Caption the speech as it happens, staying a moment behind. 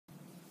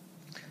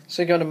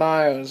Cinco de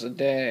Mayo is a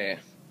day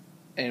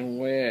in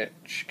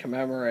which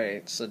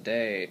commemorates the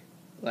day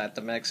that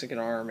the Mexican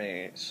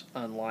Army's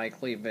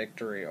unlikely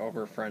victory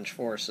over French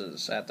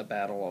forces at the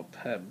Battle of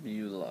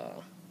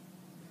Puebla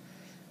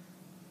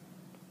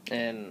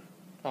on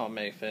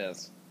May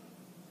 5th,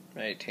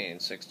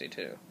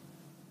 1862.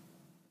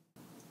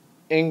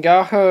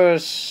 Inigo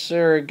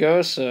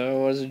Zaragoza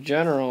was a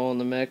general in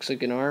the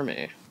Mexican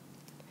Army.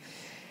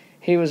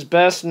 He was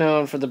best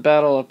known for the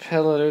Battle of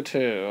Puebla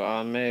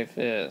on May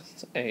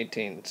 5th,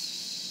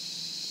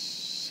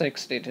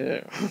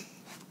 1862.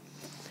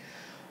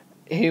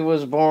 He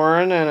was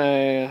born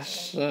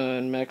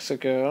in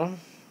Mexico,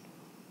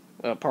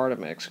 a part of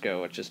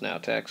Mexico, which is now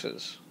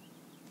Texas.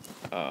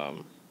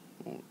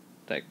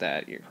 Take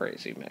that, you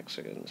crazy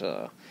Mexicans.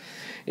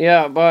 But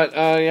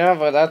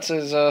that's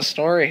his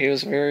story. He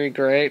was a very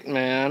great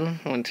man.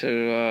 Went to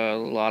a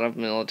lot of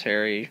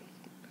military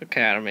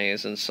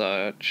academies and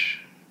such,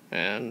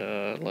 and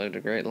lived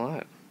a great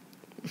life.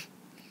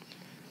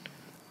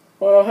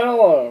 Well,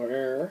 hello,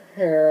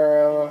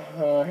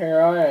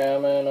 here I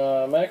am in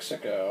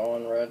Mexico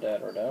on Red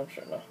Dead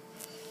Redemption.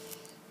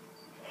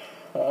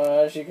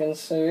 As you can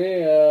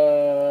see,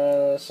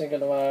 Cinco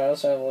de Mayo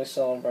is heavily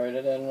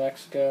celebrated in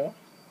Mexico.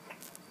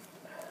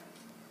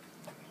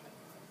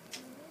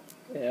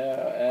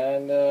 Yeah,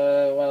 and,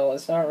 well,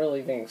 it's not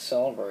really being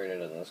celebrated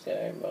in this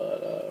game,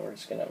 but, we're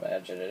just gonna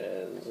imagine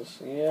it is.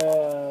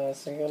 Yeah,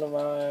 Cinco de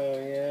Mayo,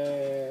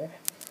 yay.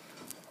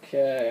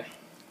 Okay.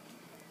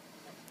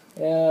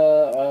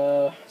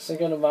 Yeah,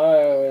 Cinco de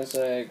Mayo is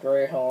a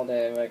great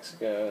holiday in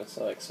Mexico. It's,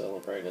 like,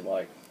 celebrated,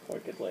 like,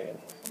 wickedly and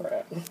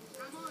crap.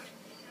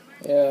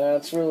 Yeah,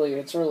 it's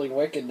really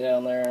wicked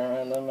down there,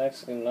 and the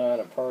Mexicans know how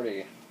to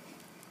party.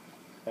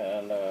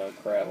 And,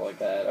 crap like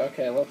that.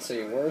 Okay, let's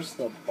see, where's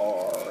the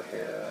bar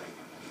here?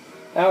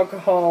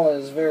 Alcohol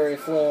is very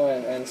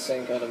fluent in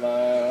Cinco de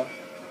Mayo.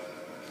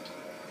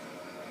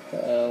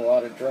 A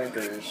lot of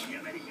drinkers.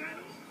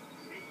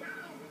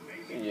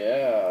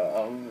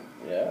 Yeah,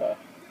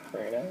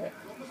 very nice.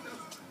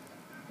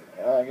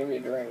 Give me a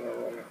drink real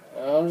quick.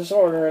 I'm just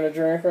ordering a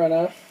drink right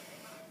now.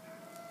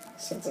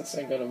 Since it's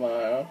Cinco de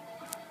Mayo.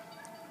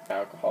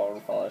 Alcohol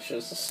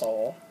replenishes the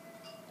soul.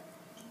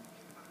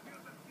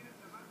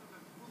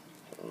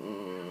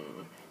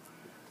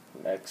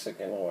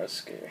 Mexican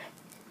whiskey.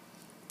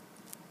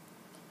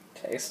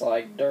 Tastes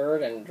like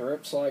dirt and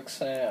drips like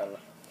sand.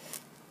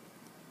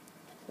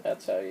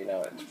 That's how you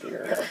know it's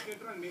pure.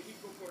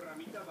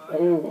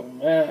 Ooh,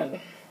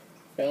 man.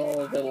 Feeling a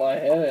little bit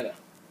lightheaded.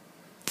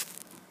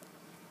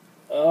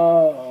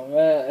 Oh,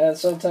 man. And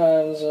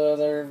sometimes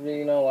there'd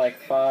be, like,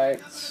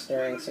 fights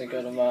during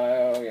Cinco de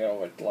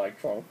Mayo, with, like,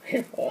 drunk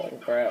people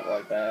and crap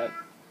like that.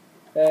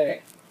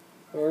 Hey,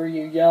 who are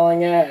you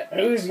yelling at?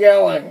 Who's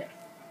yelling?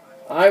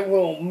 I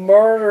will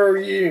murder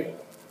you.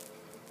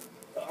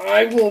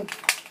 I will...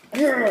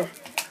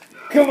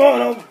 Come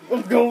on,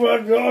 I'll go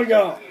right on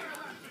y'all.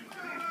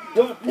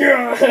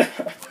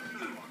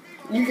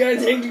 You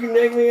guys think you can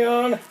take me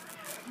on?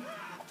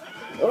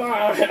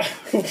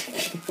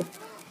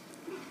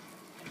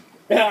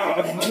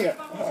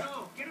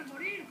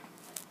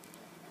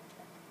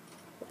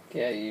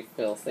 Okay, you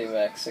filthy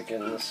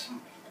Mexicans.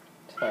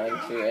 Time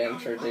to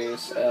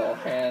introduce El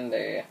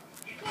Handy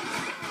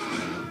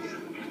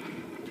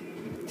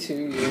to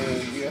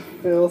you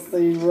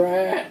filthy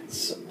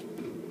rats.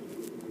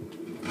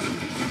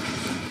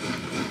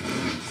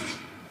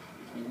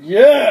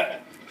 Yeah!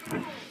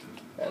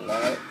 And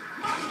now,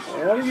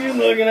 what are you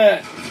looking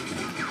at?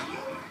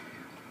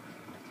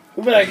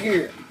 Go back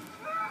here.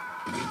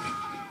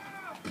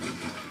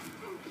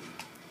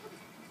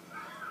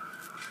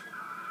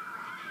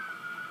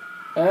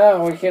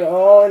 Now we can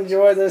all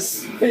enjoy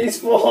this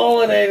peaceful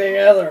holiday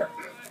together.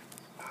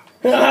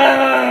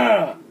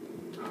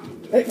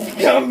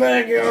 Come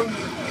back here.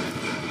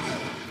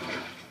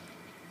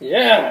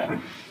 Yeah.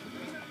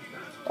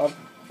 I'll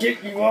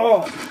get you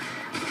all.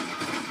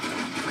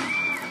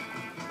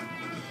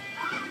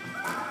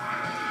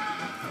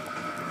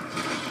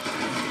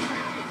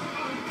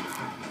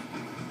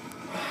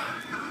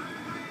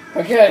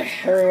 Okay,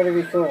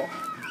 everybody be cool.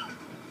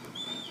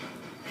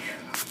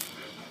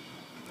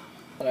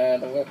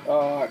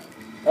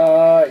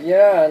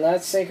 Yeah, and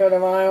that's Cinco de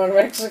Mayo in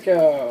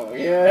Mexico.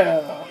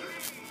 Yeah.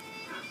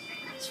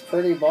 It's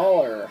pretty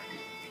baller.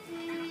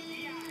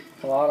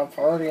 A lot of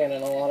partying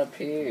and a lot of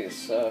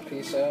peace.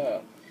 Peace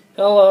out.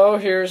 Hello,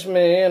 here's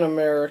me in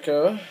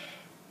America.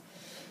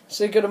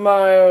 Cinco de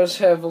Mayo is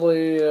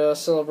heavily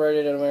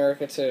celebrated in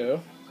America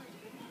too.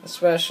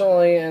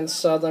 Especially in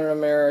Southern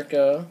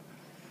America.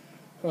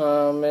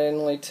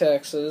 Mainly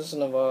Texas,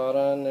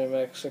 Nevada, New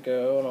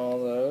Mexico, and all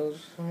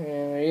those.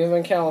 Yeah,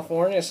 even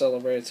California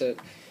celebrates it.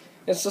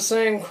 It's the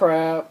same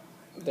crap,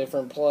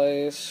 different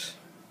place,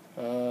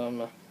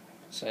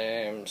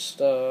 same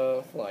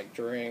stuff, like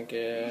drinking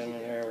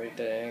and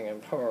everything,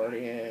 and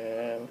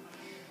partying,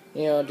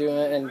 doing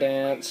it and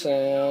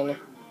dancing.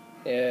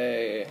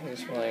 Yay,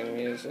 he's playing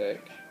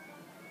music.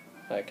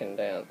 I can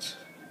dance.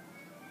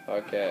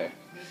 Okay.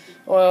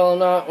 Well,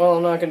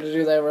 I'm not gonna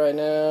do that right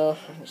now.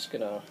 I'm just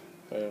gonna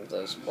move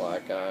this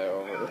black guy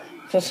over.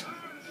 This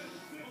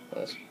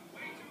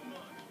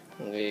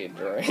need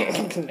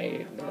drink,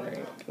 need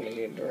drink,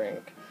 need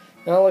drink.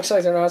 Now it looks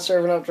like they're not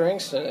serving up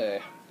drinks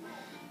today.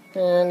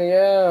 And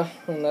yeah,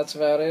 and that's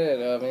about it.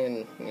 I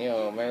mean, you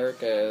know,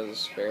 America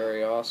is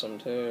very awesome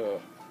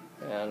too.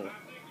 And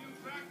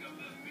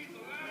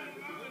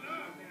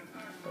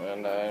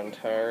I'm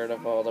tired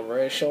of all the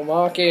racial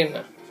mocking.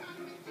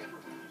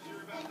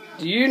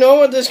 Do you know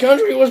what this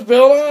country was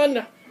built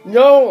on?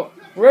 No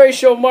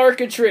racial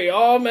marketry.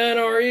 All men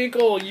are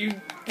equal. You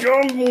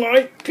dumb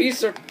white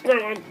piece of...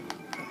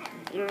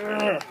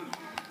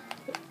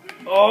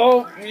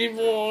 All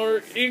people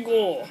are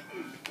equal.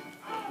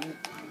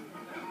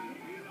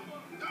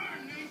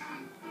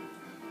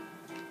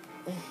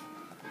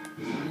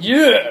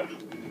 Yeah.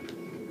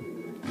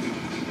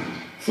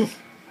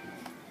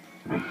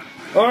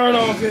 Aren't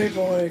all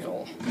people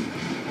equal?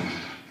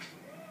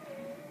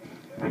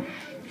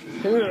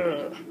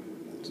 Yeah.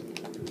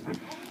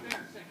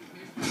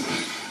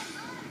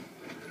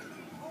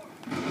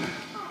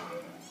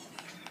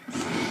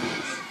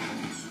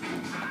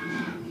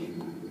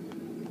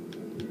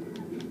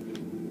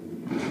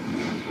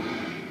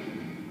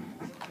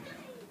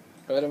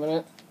 Wait a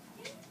minute.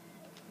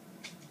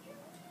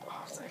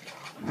 Oh, thank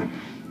God.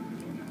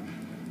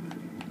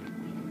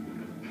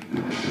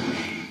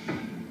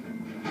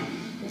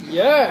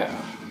 Yeah.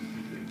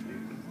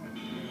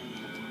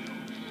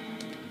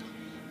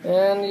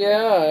 And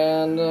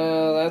yeah, and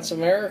that's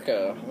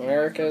America.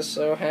 America is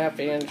so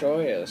happy and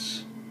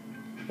joyous.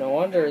 No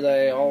wonder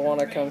they all want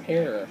to come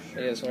here,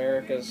 because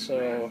America is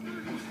so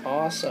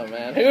awesome,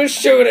 man. Who's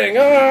shooting?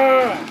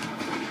 Ah!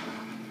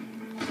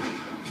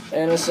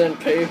 Innocent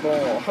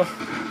people.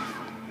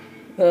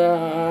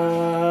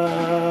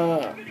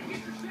 Ah.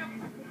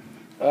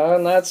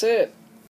 And that's it.